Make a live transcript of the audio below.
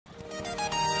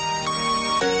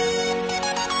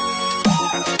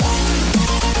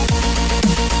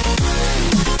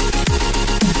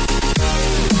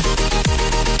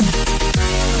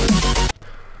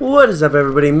What is up,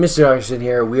 everybody? Mr. Arson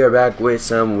here. We are back with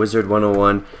some Wizard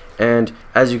 101, and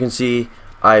as you can see,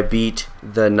 I beat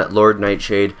the Lord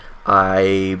Nightshade.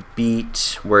 I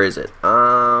beat, where is it?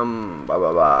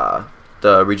 The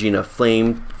Regina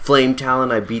Flame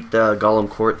Talon. I beat the Golem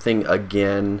Court thing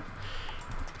again.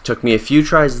 Took me a few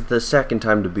tries the second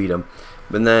time to beat him,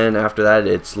 but then after that,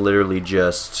 it's literally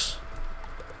just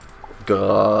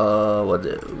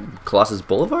Colossus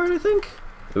Boulevard, I think.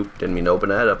 Oop, didn't mean to open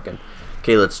that up again.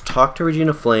 Okay, let's talk to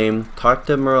Regina Flame, talk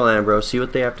to Merle Ambrose, see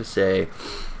what they have to say,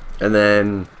 and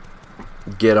then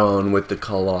get on with the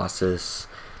Colossus.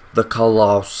 The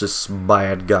Colossus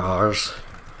bad guys.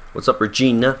 What's up,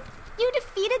 Regina? You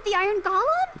defeated the Iron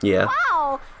Golem? Yeah.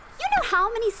 Wow! You know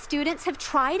how many students have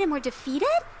tried and were defeated?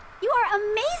 You are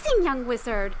amazing, young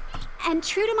wizard. And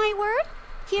true to my word,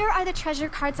 here are the treasure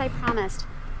cards I promised.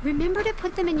 Remember to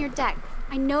put them in your deck.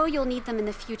 I know you'll need them in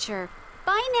the future.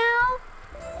 Bye now!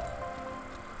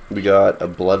 We got a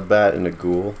Bloodbat and a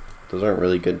Ghoul. Those aren't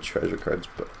really good treasure cards,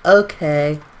 but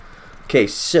okay. Okay,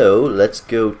 so let's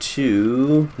go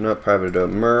to, not private,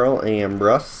 Merle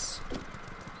Ambrose.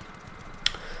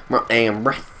 Merle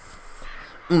Ambrose.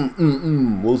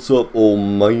 What's up, old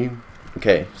man?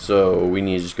 Okay, so we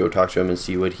need to just go talk to him and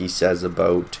see what he says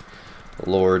about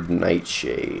Lord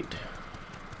Nightshade.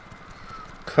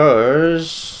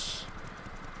 'Cause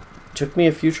took me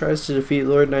a few tries to defeat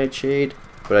Lord Nightshade,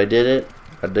 but I did it.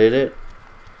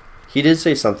 He did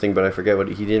say something, but I forget what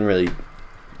he didn't really,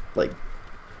 like,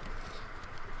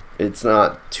 it's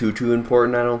not too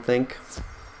important, I don't think.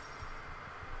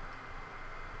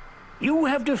 You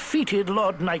have defeated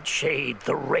Lord Nightshade,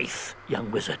 the Wraith, young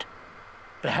wizard.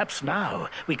 Perhaps now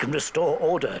we can restore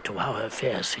order to our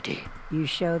fair city. You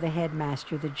show the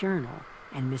headmaster the journal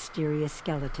and mysterious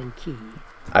skeleton key.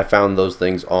 I found those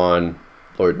things on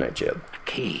Lord Nightshade.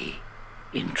 Key.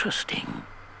 Interesting.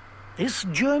 This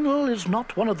journal is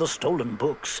not one of the stolen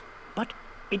books, but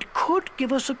it could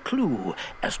give us a clue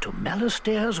as to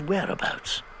Malastair's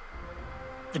whereabouts.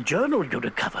 The journal you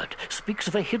recovered speaks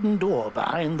of a hidden door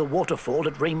behind the waterfall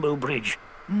at Rainbow Bridge.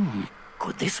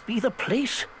 Could this be the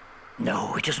place?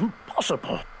 No, it isn't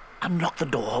possible. Unlock the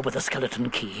door with a skeleton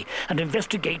key and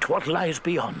investigate what lies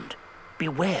beyond.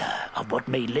 Beware of what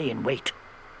may lay in wait.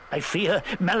 I fear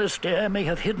Malastair may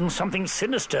have hidden something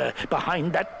sinister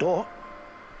behind that door.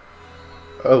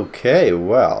 Okay,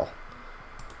 well.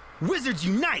 Wizards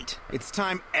unite! It's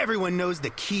time everyone knows the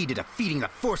key to defeating the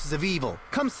forces of evil.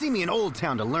 Come see me in Old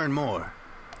Town to learn more.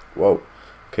 Whoa.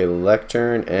 Okay,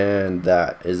 lectern and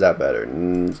that. Is that better?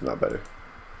 It's not better.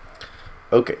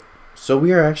 Okay, so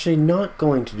we are actually not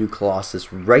going to do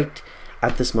Colossus right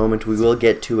at this moment. We will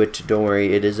get to it. Don't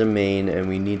worry, it is a main and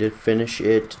we need to finish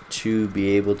it to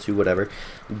be able to whatever.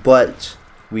 But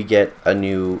we get a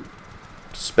new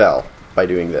spell by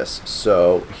doing this.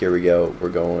 So here we go. We're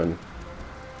going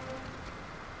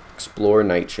Explore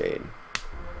Nightshade.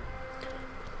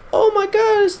 Oh my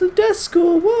god, it's the Death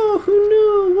School. Whoa, who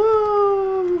knew?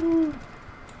 Whoa.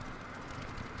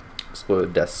 Explore the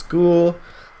Death School.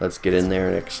 Let's get in there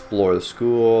and explore the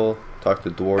school. Talk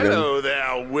to Dworgen. Hello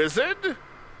there, wizard.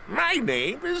 My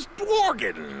name is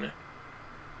Dworgen.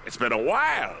 It's been a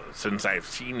while since I've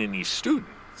seen any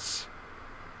students.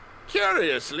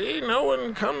 Curiously, no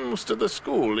one comes to the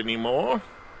school anymore.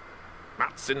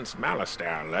 Not since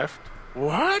Malastair left.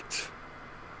 What?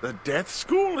 The Death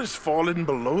School has fallen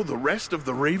below the rest of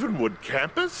the Ravenwood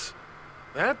campus?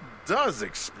 That does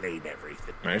explain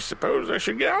everything. I suppose I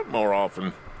should get out more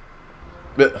often.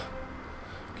 Okay,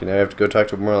 now I have to go talk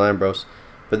to Merle Ambrose.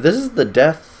 But this is the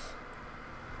Death.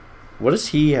 What does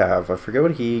he have? I forget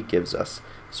what he gives us.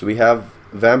 So we have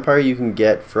Vampire you can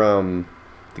get from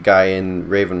the guy in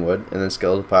Ravenwood, and then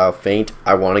Skeletal Pile, Faint.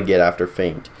 I want to get after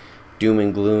Faint. Doom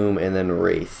and Gloom, and then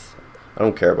Wraith. I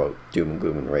don't care about Doom and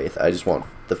Gloom and Wraith. I just want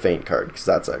the Faint card, because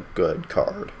that's a good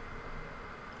card.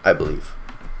 I believe.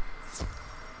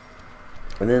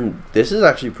 And then, this is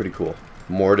actually pretty cool.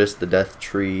 Mortis, the Death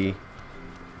Tree.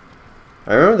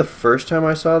 I remember the first time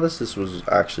I saw this, this was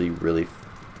actually really,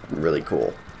 really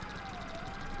cool.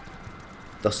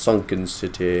 The Sunken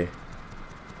City.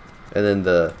 And then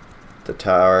the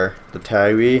tower, the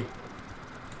Tyree.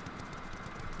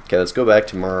 Okay, let's go back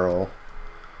to Merle.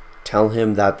 Tell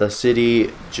him that the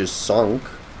city just sunk.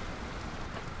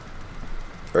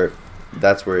 Or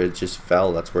that's where it just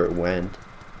fell, that's where it went.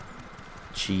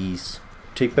 Jeez.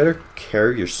 Take better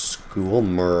care of your school,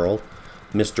 Merle.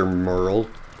 Mr. Merle.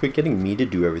 Quit getting me to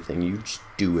do everything, you just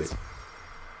do it.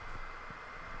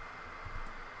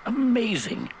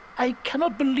 Amazing. I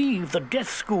cannot believe the Death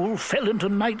School fell into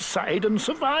Nightside and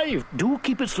survived. Do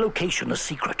keep its location a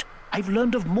secret. I've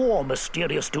learned of more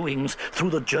mysterious doings through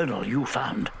the journal you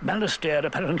found. Malastair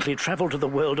apparently traveled to the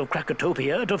world of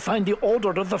Krakatopia to find the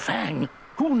Order of the Fang.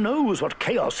 Who knows what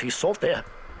chaos he sought there?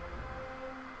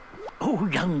 Oh,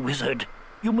 young wizard,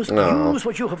 you must use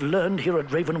what you have learned here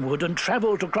at Ravenwood and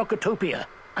travel to Krakatopia.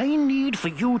 I need for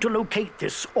you to locate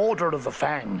this Order of the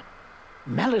Fang.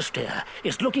 Malastair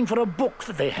is looking for a book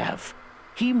that they have.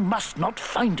 He must not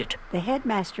find it. The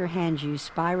headmaster hands you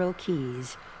spiral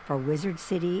keys for Wizard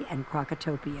City and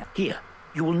Krakatopia. Here,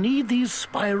 you will need these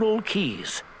spiral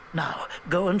keys. Now,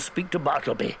 go and speak to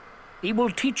Bartleby. He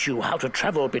will teach you how to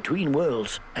travel between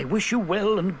worlds. I wish you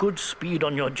well and good speed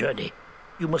on your journey.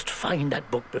 You must find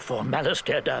that book before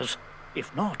Malastair does.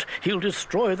 If not, he'll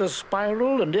destroy the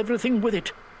spiral and everything with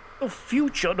it. The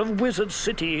future of Wizard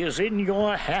City is in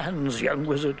your hands, young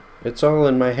wizard. It's all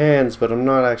in my hands, but I'm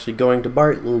not actually going to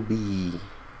Bartleby.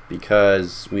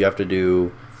 Because we have to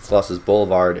do Colossus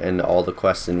Boulevard and all the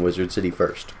quests in Wizard City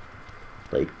first.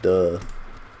 Like, duh.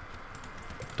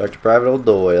 Dr. Private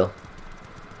O'Doyle.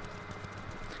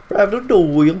 Private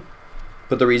O'Doyle.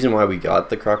 But the reason why we got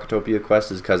the Krakatopia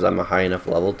quest is because I'm a high enough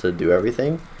level to do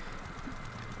everything.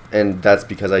 And that's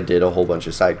because I did a whole bunch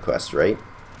of side quests, right?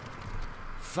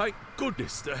 Thank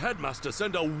goodness the headmaster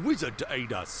sent a wizard to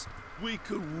aid us. We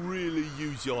could really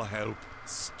use your help.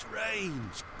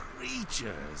 Strange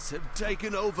creatures have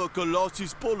taken over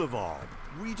Colossus Boulevard.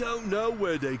 We don't know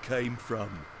where they came from,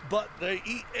 but they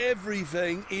eat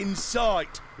everything in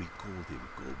sight. We call them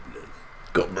gobblers.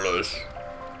 Gobblers.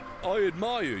 I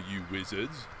admire you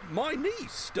wizards. My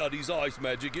niece studies ice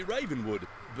magic at Ravenwood,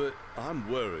 but I'm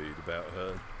worried about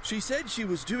her. She said she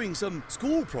was doing some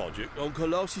school project on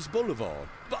Colossus Boulevard,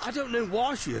 but I don't know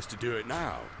why she has to do it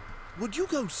now. Would you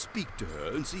go speak to her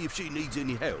and see if she needs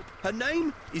any help? Her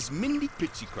name is Mindy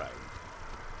Pitsy-Crane.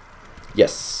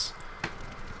 Yes.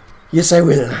 Yes, I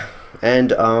will.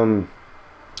 And,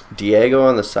 Diego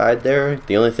on the side there,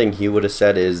 the only thing he would have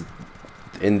said is,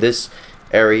 in this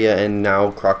area and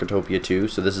now Krakatopia 2,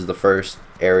 so this is the first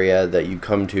area that you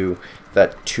come to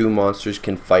that two monsters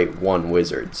can fight one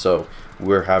wizard. So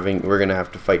we're gonna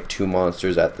have to fight two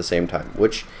monsters at the same time,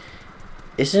 which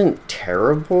isn't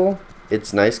terrible.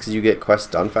 It's nice because you get quests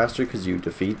done faster because you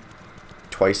defeat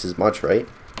twice as much, right?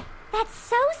 That's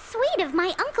so sweet of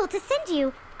my uncle to send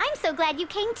you. I'm so glad you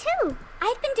came too.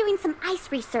 I've been doing some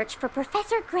ice research for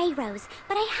Professor Greyrose,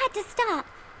 but I had to stop.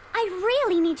 I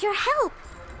really need your help.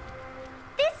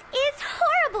 This is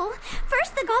horrible!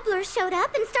 First the gobblers showed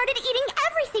up and started eating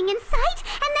everything in sight,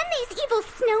 and then these evil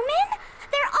snowmen?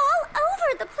 They're all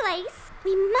over the place!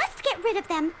 We must get rid of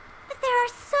them, but there are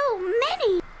so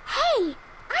many! Hey,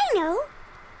 I know!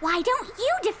 Why don't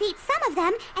you defeat some of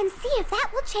them and see if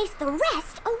that will chase the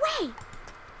rest away?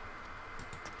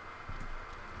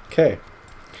 Okay.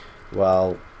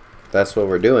 Well, that's what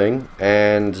we're doing,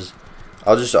 and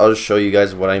I'll just show you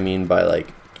guys what I mean by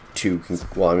like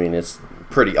well, I mean, it's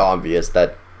pretty obvious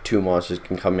that two monsters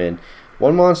can come in.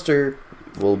 One monster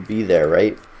will be there,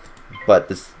 right? But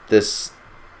this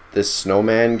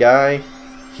snowman guy,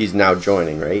 he's now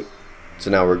joining, right? So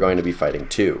now we're going to be fighting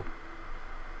two.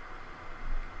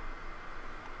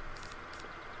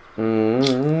 I'm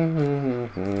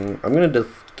gonna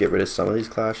get rid of some of these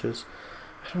clashes.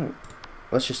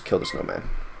 Let's just kill the snowman.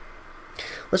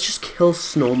 Let's just kill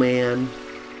snowman.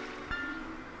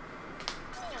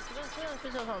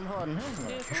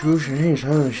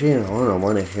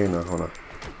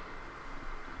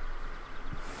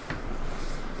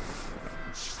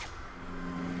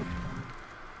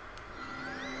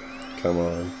 Come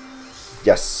on.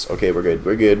 Yes. Okay, we're good.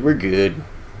 We're good. We're good.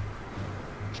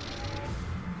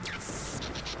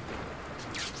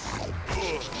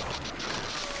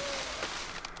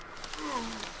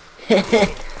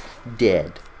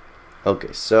 Dead.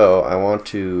 Okay, so I want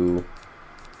to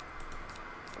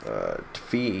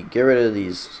get rid of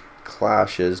these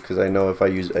clashes because I know if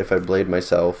I blade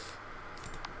myself,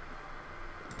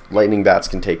 lightning bats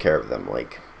can take care of them.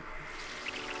 Like,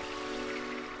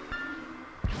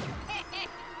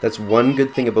 that's one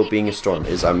good thing about being a storm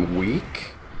is I'm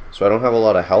weak, so I don't have a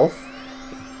lot of health,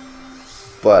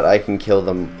 but I can kill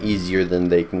them easier than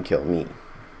they can kill me.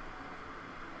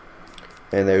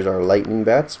 And there's our lightning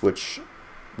bats, which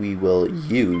we will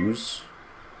use.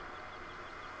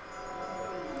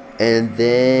 And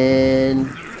then...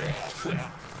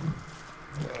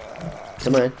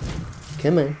 Come on.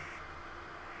 Come on.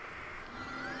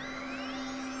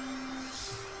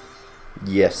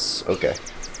 Yes, okay.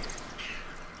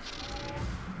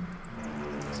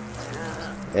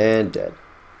 And dead.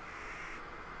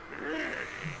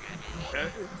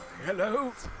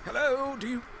 Hello? Hello?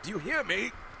 Do you hear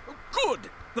me? Oh,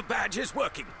 good! The badge is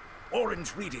working.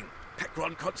 Orange reading.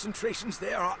 Pecron concentrations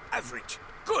there are average.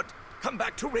 Good. Come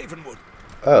back to Ravenwood.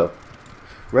 Oh.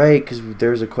 Right, because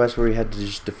there's a quest where we had to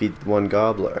just defeat one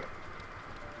gobbler.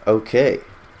 Okay.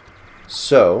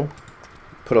 So,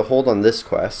 put a hold on this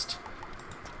quest.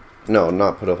 No,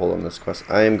 not put a hold on this quest.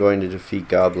 I am going to defeat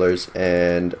gobblers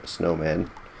and snowmen.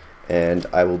 And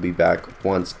I will be back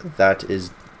once that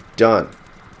is done.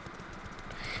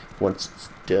 Once it's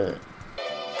done.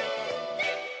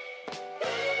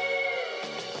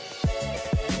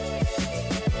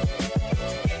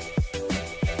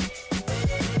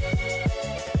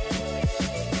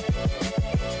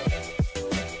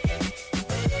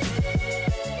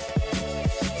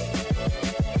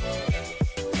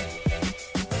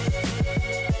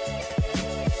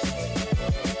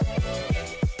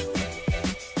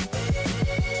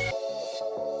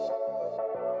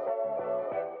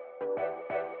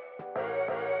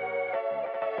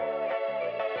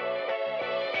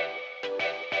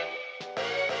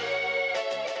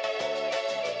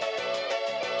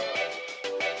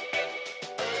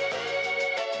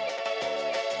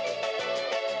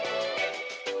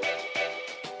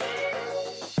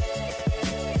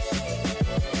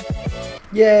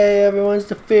 Yay, everyone's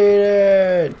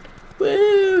defeated!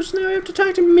 Woo, so now we have to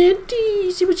talk to Minty,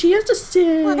 see what she has to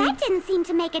say. Well, that didn't seem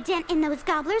to make a dent in those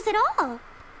gobblers at all.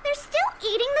 They're still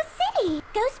eating the city.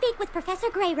 Go speak with Professor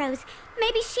Greyrose.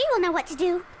 Maybe she will know what to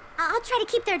do. I'll try to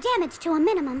keep their damage to a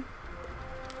minimum.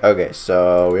 Okay,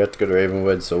 so we have to go to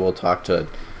Ravenwood, so we'll talk to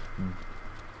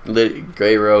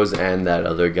Greyrose and that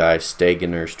other guy,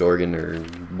 Stagen or Storgen or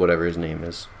whatever his name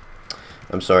is.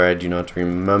 I'm sorry, I do not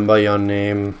remember your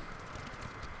name.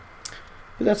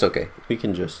 But that's okay. We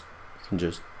can just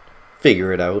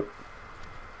figure it out.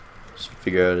 Just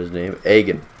figure out his name.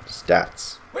 Aegon.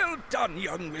 Stats. Well done,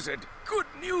 young wizard. Good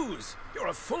news. You're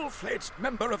a full-fledged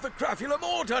member of the Gravulum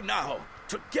Order now.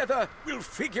 Together, we'll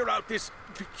figure out this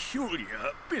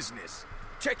peculiar business.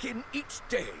 Check in each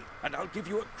day, and I'll give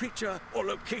you a creature or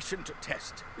location to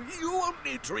test. You won't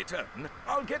need to return.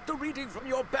 I'll get the reading from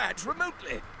your badge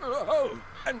remotely. Oh,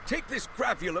 and take this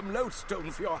Gravulum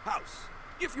lodestone for your house.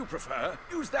 If you prefer,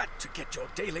 use that to get your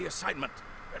daily assignment.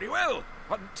 Very well.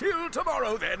 Until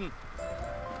tomorrow, then.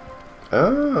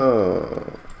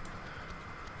 Oh.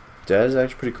 That is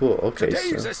actually pretty cool. Okay,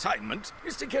 Today's assignment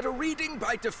is to get a reading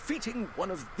by defeating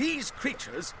one of these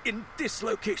creatures in this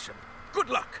location. Good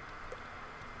luck.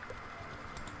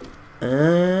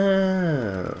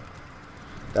 Oh.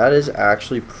 That is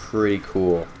actually pretty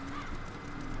cool.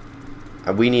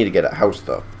 We need to get a house,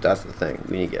 though. That's the thing.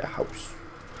 We need to get a house.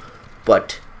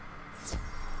 But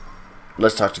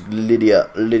let's talk to Lydia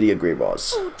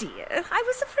Greyboss. Oh dear, I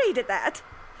was afraid of that.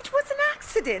 It was an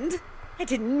accident. I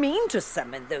didn't mean to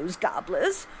summon those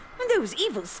gobblers, and those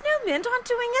evil snowmen aren't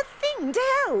doing a thing to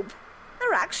help.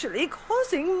 They're actually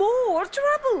causing more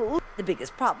trouble. The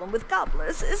biggest problem with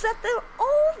gobblers is that they're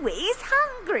always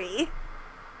hungry.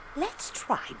 Let's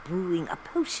try brewing a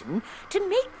potion to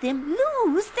make them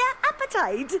lose their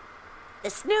appetite. The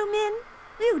snowmen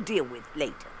we'll deal with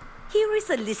later. Here is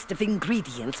a list of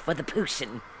ingredients for the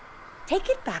potion. Take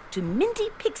it back to Minty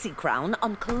Pixie Crown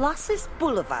on Colossus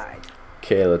Boulevard.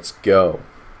 Okay, let's go.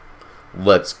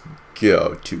 Let's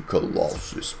go to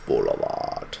Colossus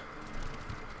Boulevard.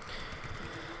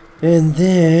 And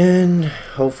then,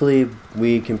 hopefully,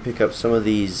 we can pick up some of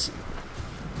these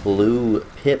blue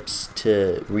pips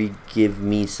to give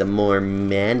me some more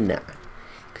mana.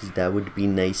 Because that would be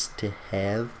nice to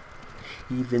have.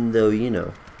 Even though, you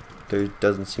know, there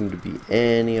doesn't seem to be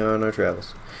any on our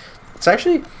travels. It's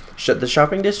actually, the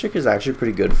shopping district is actually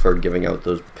pretty good for giving out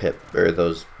those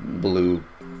those blue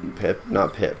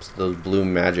not pips, those blue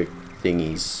magic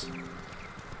thingies.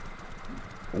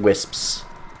 Wisps.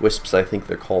 Wisps, I think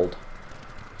they're called.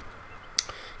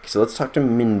 Okay, so let's talk to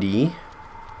Mindy.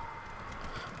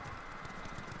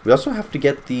 We also have to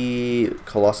get the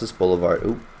Colossus Boulevard.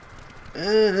 Ooh.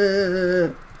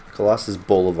 Colossus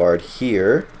Boulevard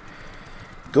here.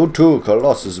 Go to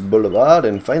Colossus Boulevard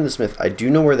and find the smith. I do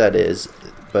know where that is,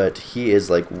 but he is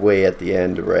like way at the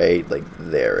end, right? Like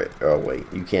there. Oh wait,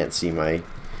 you can't see my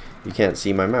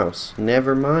mouse.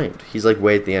 Never mind. He's like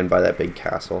way at the end by that big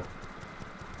castle.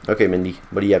 Okay, Mindy,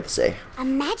 what do you have to say? A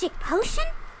magic potion?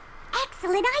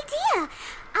 Excellent idea.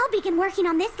 I'll begin working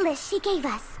on this list she gave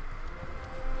us.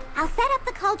 I'll set up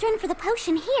the cauldron for the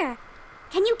potion here.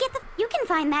 You can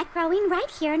find that growing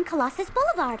right here in Colossus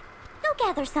Boulevard. Go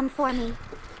gather some for me.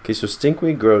 Okay, so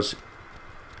stinkweed grows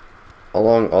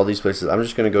along all these places. I'm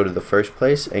just going to go to the first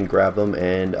place and grab them,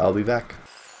 and I'll be back.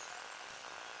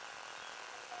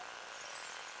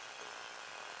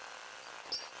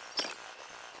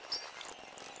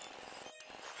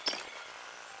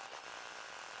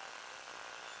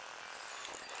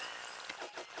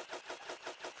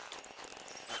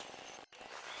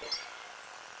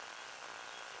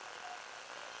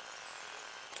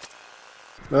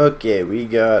 Okay, we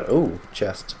got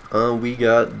chest. We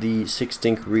got the 6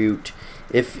 stink root.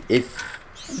 If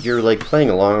you're like playing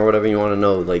along or whatever, you want to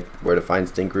know like where to find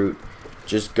stink root,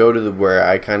 just go to where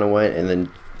I kind of went and then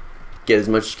get as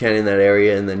much as you can in that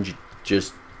area, and then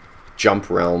just jump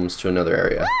realms to another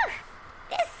area.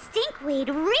 This stinkweed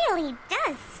really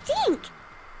does stink.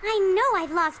 I know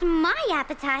I've lost my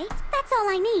appetite. That's all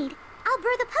I need. I'll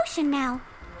brew the potion now.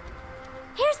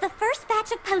 Here's the first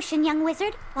batch of potion, young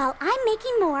wizard. While I'm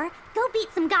making more, go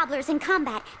beat some gobblers in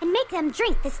combat and make them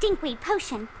drink the stinkweed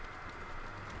potion.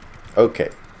 Okay.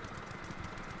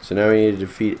 So now we need to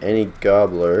defeat any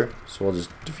gobbler. So we'll just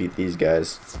defeat these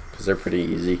guys because they're pretty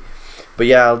easy. But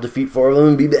yeah, I'll defeat 4 of them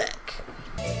and be back.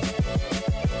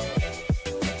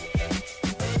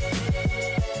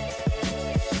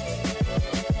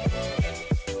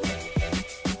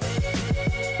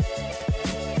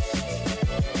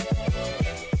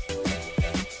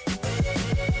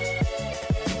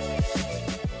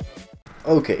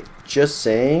 Okay, just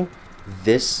saying,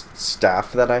 this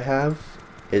staff that I have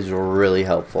is really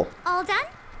helpful. All done?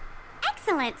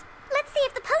 Excellent. Let's see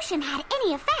if the potion had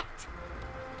any effect.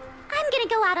 I'm gonna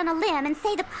go out on a limb and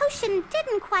say the potion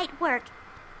didn't quite work.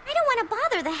 I don't want to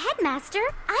bother the headmaster.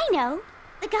 I know.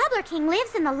 The Gobbler King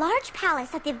lives in the large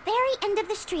palace at the very end of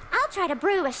the street. I'll try to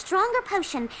brew a stronger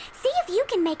potion. See if you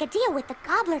can make a deal with the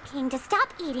Gobbler King to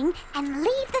stop eating and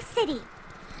leave the city.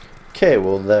 Okay,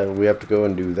 well then we have to go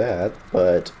and do that,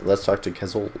 but let's talk to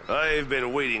Kezul. I've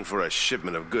been waiting for a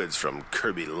shipment of goods from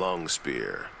Kirby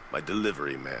Longspear, my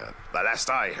delivery man. But last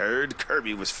I heard,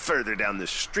 Kirby was further down the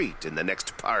street in the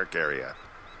next park area.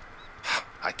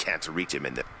 I can't reach him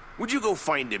in the... Would you go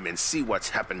find him and see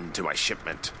what's happened to my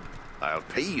shipment? I'll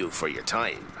pay you for your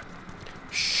time.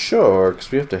 Sure,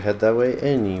 because we have to head that way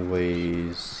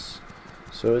anyways.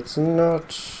 So it's not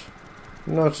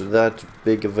that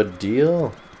big of a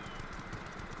deal.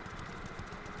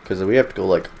 Because we have to go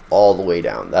like all the way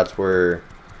down. That's where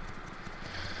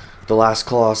the last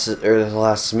Colossus or the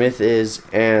last Smith is,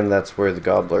 and that's where the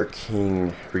Gobbler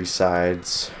King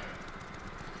resides.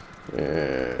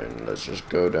 And let's just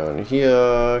go down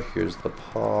here. Here's the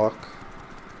park.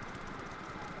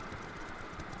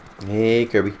 Hey,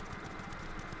 Kirby.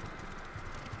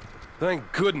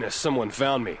 Thank goodness someone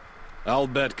found me. I'll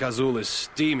bet Kezul is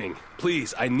steaming.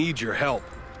 Please, I need your help.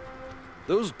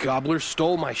 Those gobblers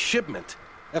stole my shipment.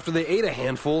 After they ate a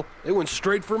handful, they went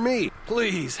straight for me.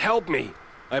 Please, help me.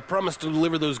 I promised to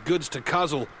deliver those goods to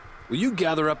Kezul. Will you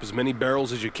gather up as many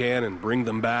barrels as you can and bring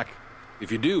them back? If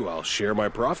you do, I'll share my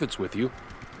profits with you.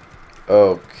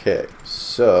 Okay,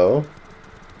 so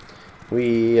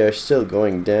we are still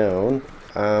going down.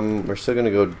 We're still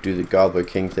gonna go do the Gobbler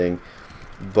King thing,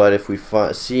 but if we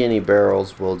see any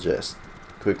barrels, we'll just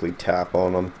quickly tap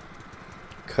on them,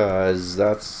 cause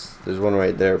there's one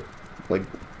right there. Like,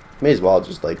 may as well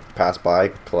just like pass by,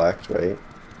 collect, right?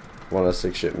 1 of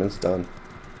 6 shipments done.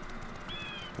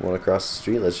 One across the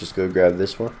street. Let's just go grab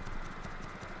this one.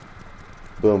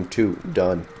 Boom, 2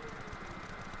 done.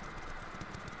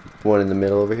 One in the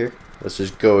middle over here. Let's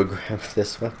just go and grab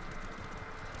this one.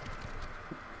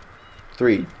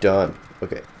 3 done.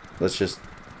 Okay, let's just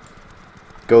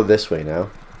go this way now.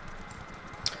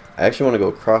 I actually want to go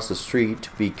across the street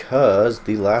because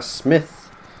the last Smith.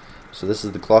 So this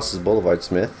is the Colossus Boulevard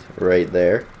Smith right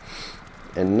there.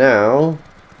 And now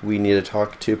we need to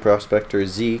talk to Prospector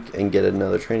Zeke and get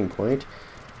another training point.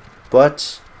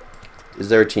 But is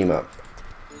there a team up?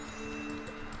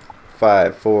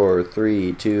 5, 4,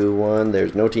 3, 2, 1.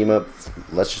 There's no team up.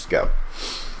 Let's just go.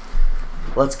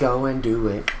 Let's go and do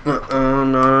it.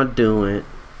 Not do it.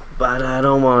 But I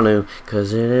don't want to,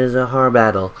 cause it is a hard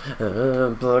battle.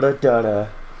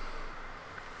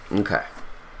 Okay.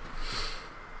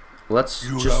 Let's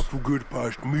You'll have to get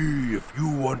past me if you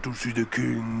want to see the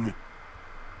king.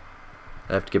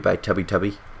 I have to get by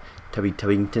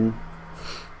Tubbington.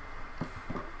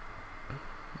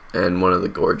 And one of the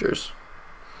Gorgers.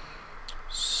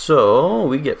 So,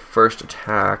 we get first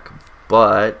attack,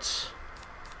 but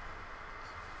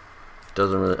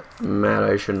doesn't really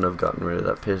matter. I shouldn't have gotten rid of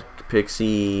that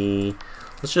pixie.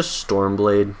 Let's just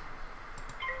Stormblade.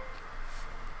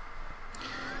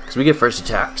 Because we get first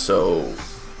attack, so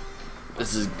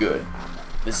this is good.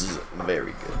 This is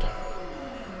very good.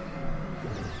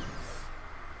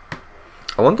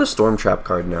 I want the Storm Trap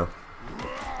card now.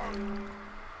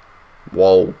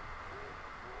 Whoa.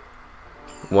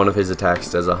 One of his attacks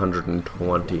does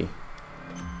 120.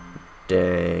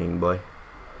 Dang, boy.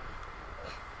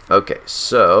 Okay,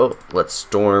 so let's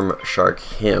Storm Shark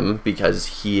him because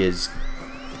he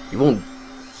won't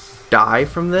die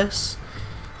from this.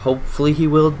 Hopefully he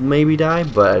will maybe die,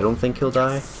 but I don't think he'll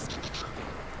die.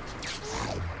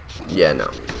 Yeah, no.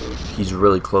 He's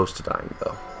really close to dying,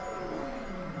 though.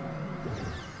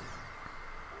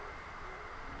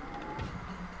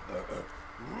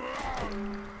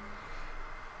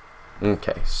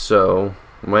 Okay, so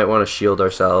we might want to shield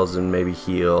ourselves and maybe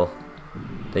heal.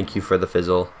 Thank you for the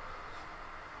fizzle.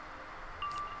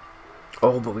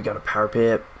 Oh, but we got a power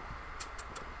pip.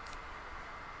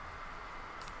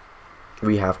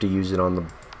 We have to use it on the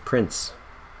prince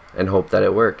and hope that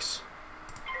it works.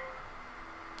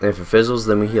 And if it fizzles,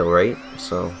 then we heal, right?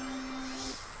 So,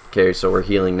 okay, so we're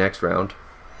healing next round.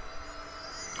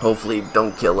 Hopefully,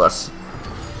 don't kill us.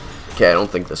 Okay, I don't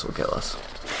think this will kill us.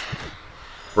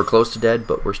 We're close to dead,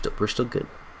 but we're still good.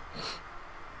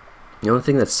 The only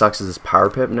thing that sucks is this power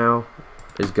pip now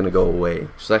is gonna go away.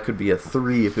 So that could be a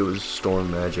 3 if it was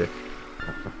storm magic,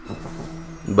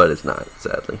 but it's not,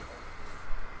 sadly.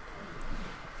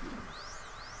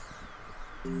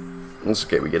 It's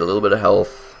okay. We get a little bit of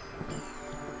health.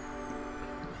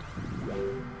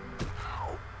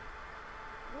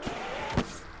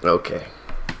 Okay.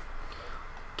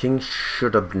 King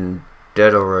should have been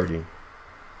dead already.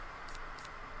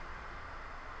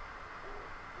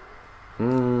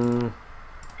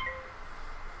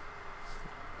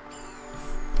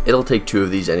 It'll take 2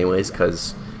 of these anyways,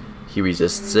 because he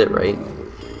resists it, right?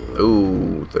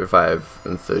 Ooh, 35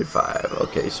 and 35.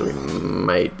 Okay, so we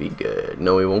might be good.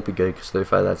 No, we won't be good, because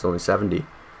 35, that's only 70.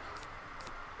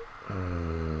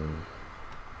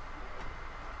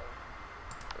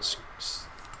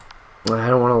 I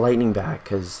don't want a lightning bat,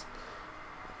 because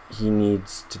he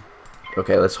needs to...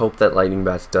 Okay, let's hope that lightning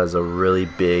bat does a really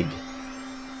big...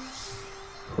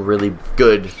 really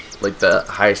good, like the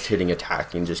highest hitting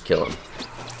attack, and just kill him.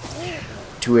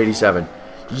 287.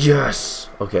 Yes!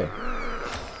 Okay.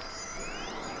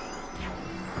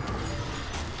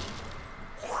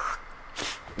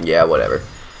 Yeah, whatever.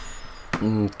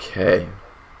 Okay.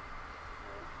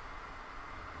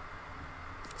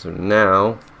 So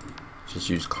now, just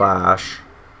use Clash.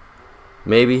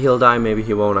 Maybe he'll die, maybe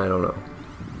he won't, I don't know.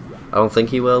 I don't think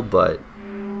he will, but...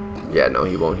 Yeah, no,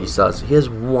 he won't. He does. He has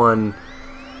one...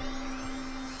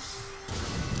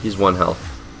 He's 1 health.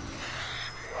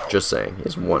 Just saying, he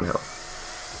has 1 health.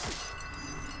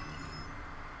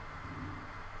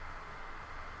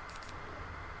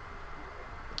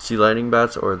 See lightning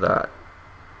bats or that?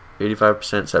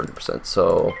 85%, 70%.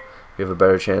 So we have a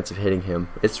better chance of hitting him.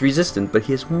 It's resistant, but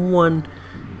he has 1.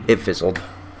 It fizzled.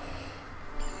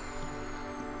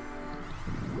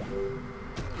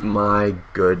 My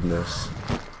goodness.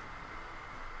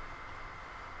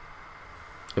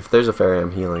 If there's a fairy,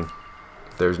 I'm healing.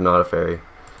 If there's not a fairy,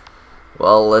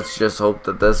 well, let's just hope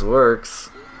that this works.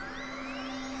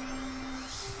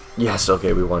 Yes,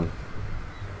 okay, we won.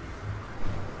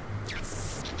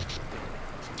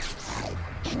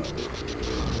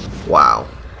 Wow.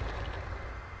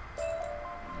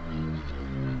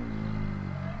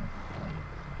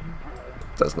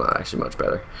 That's not actually much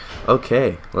better.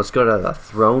 Okay, let's go to the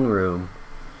throne room.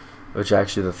 Which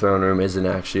actually, the throne room isn't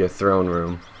actually a throne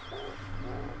room.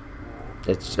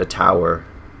 It's a tower.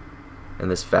 And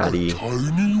this fatty... A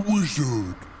tiny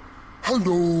wizard.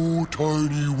 Hello,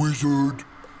 tiny wizard.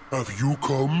 Have you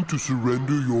come to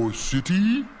surrender your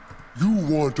city? You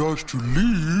want us to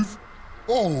leave?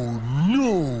 Oh,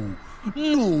 no.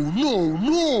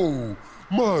 No.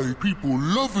 My people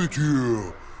love it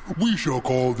here. We shall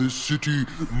call this city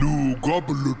New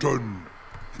Gobblerton.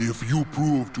 If you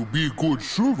prove to be good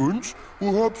servants,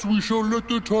 perhaps we shall let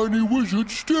the tiny wizard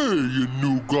stay in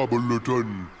New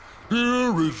Gobblerton.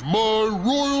 Here is my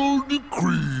royal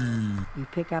decree. You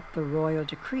pick up the royal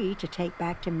decree to take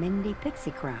back to Mindy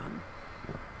Pixie Crown.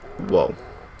 Whoa.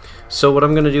 So what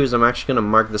I'm going to do is I'm actually going to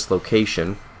mark this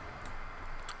location,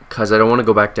 because I don't want to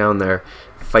go back down there,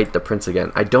 fight the prince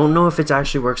again. I don't know if it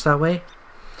actually works that way.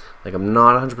 Like, I'm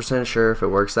not 100% sure if it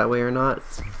works that way or not.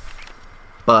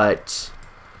 But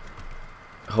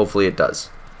hopefully it does.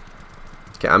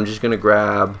 Okay, I'm just going to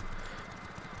grab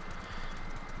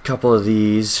a couple of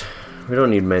these. We don't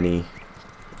need many.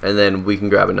 And then we can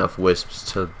grab enough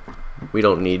wisps to... We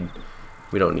don't need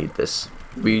this.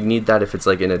 We need that if it's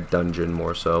like in a dungeon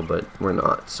more so, but we're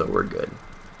not, so we're good.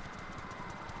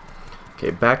 Okay,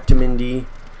 back to Mindy.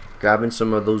 Grabbing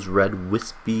some of those red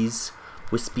wispies.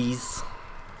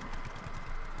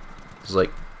 There's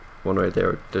like one right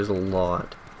there. There's a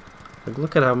lot. Like,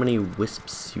 look at how many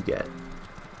wisps you get.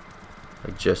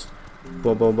 Like, just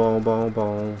boom, boom, boom, boom,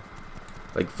 boom.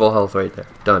 Like, full health right there.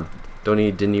 Done.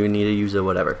 Didn't even need to use it,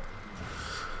 whatever.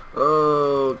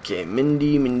 Okay,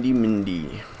 Mindy.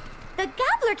 The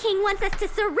Gobbler King wants us to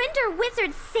surrender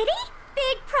Wizard City?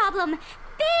 Big problem.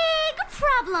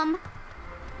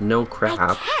 No crap.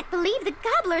 I can't believe the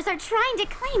gobblers are trying to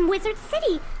claim Wizard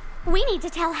City. We need to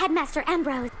tell Headmaster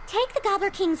Ambrose. Take the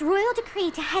Gobbler King's royal decree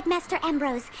to Headmaster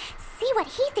Ambrose. See what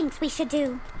he thinks we should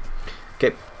do.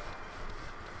 Okay.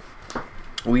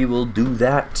 We will do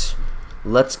that.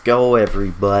 Let's go,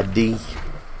 everybody.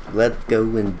 Let's go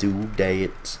and do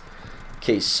that.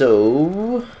 Okay,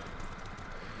 so...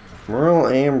 Merle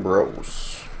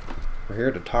Ambrose. We're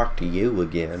here to talk to you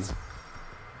again.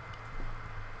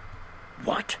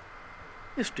 What?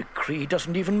 This decree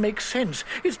doesn't even make sense.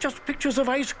 It's just pictures of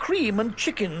ice cream and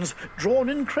chickens drawn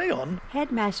in crayon.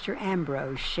 Headmaster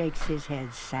Ambrose shakes his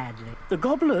head sadly. The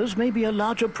gobblers may be a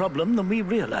larger problem than we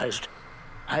realized.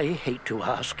 I hate to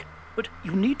ask, but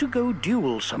you need to go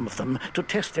duel some of them to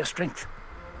test their strength.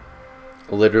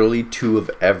 Literally 2 of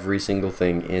every single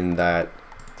thing in that,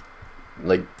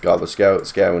 like Gobbler Scout,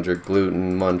 Scavenger,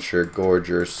 Gluten, Muncher,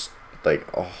 Gorger, like,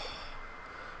 oh,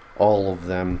 all of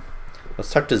them.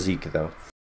 Let's talk to Zeke, though.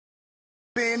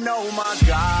 Oh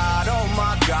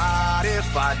my God,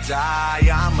 if I die,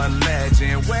 I'm a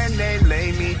legend. When they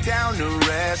lay me down to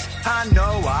rest, I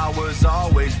know I was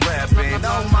always repping.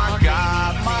 Oh my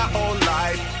God, my whole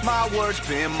life, my words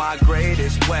been my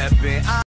greatest weapon.